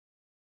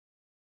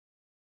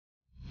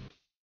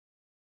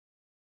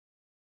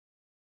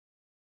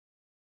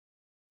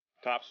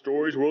Top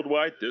stories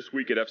worldwide this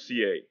week at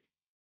FCA.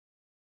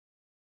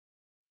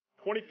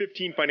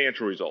 2015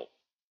 financial result.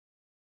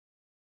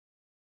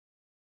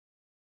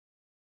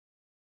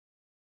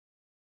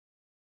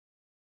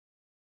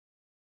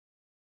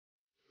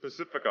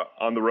 Pacifica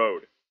on the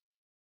road.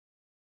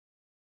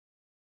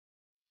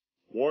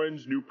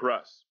 Warren's new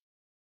press.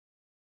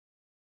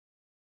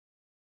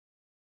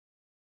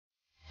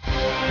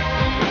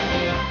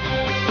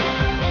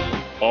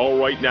 All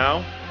right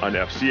now on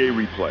FCA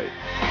Replay.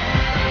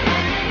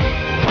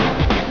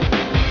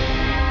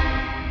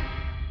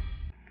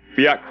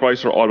 Fiat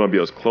Chrysler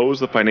Automobiles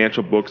closed the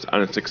financial books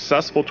on a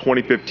successful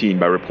 2015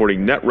 by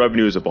reporting net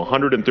revenues of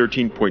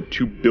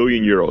 113.2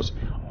 billion euros,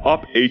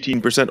 up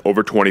 18%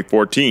 over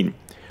 2014.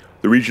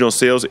 The regional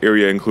sales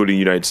area, including the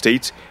United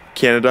States,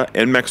 Canada,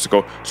 and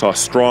Mexico, saw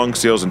strong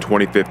sales in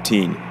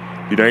 2015.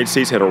 The United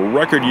States had a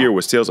record year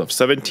with sales of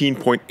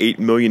 17.8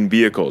 million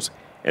vehicles,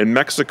 and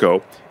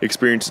Mexico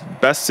experienced its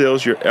best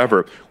sales year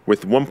ever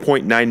with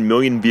 1.9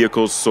 million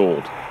vehicles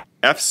sold.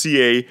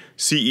 FCA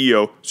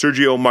CEO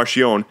Sergio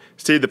Marchionne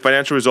stated the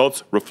financial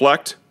results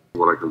reflect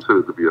what I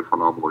consider to be a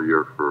phenomenal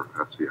year for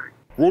FCA.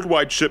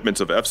 Worldwide shipments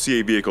of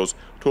FCA vehicles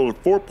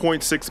totaled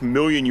 4.6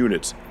 million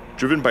units,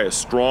 driven by a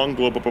strong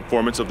global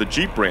performance of the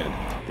Jeep brand,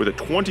 with a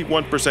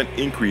 21%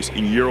 increase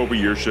in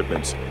year-over-year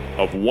shipments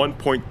of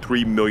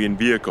 1.3 million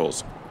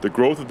vehicles. The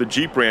growth of the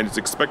Jeep brand is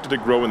expected to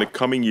grow in the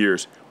coming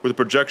years, with a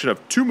projection of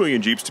 2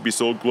 million Jeeps to be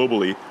sold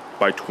globally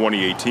by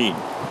 2018.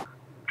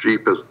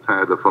 Jeep has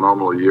had a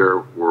phenomenal year.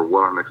 We're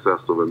well in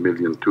excess of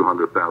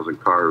 1,200,000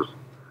 cars,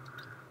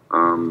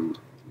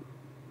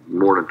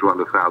 more than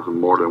 200,000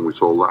 more than we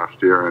sold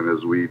last year. And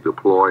as we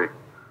deploy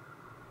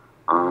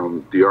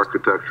the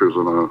architectures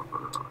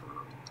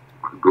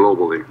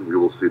globally, we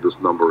will see this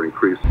number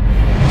increase.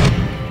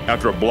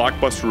 After a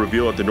blockbuster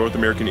reveal at the North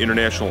American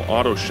International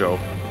Auto Show,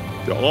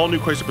 the all-new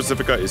Chrysler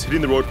Pacifica is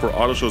hitting the road for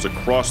auto shows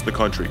across the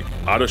country.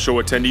 Auto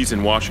show attendees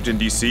in Washington,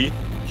 D.C.,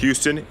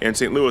 Houston, and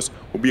St. Louis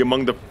will be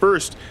among the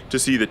first to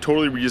see the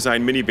totally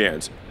redesigned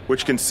minivans,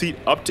 which can seat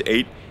up to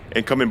 8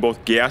 and come in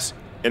both gas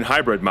and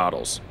hybrid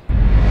models.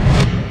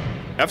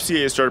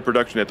 FCA has started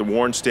production at the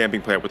Warren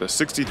stamping plant with a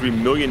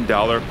 $63 million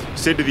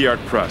state-of-the-art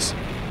press.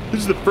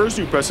 This is the first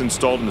new press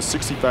installed in the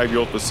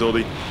 65-year-old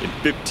facility in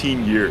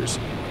 15 years.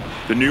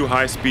 The new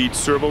high-speed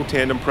servo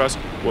tandem press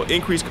will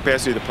increase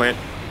capacity of the plant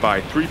by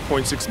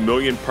 3.6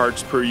 million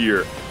parts per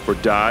year for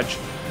Dodge,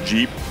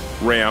 Jeep,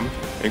 Ram,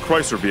 and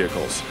Chrysler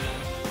vehicles.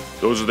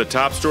 Those are the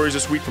top stories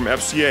this week from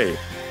FCA.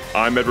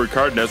 I'm Edward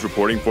Cardenas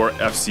reporting for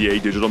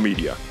FCA Digital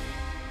Media.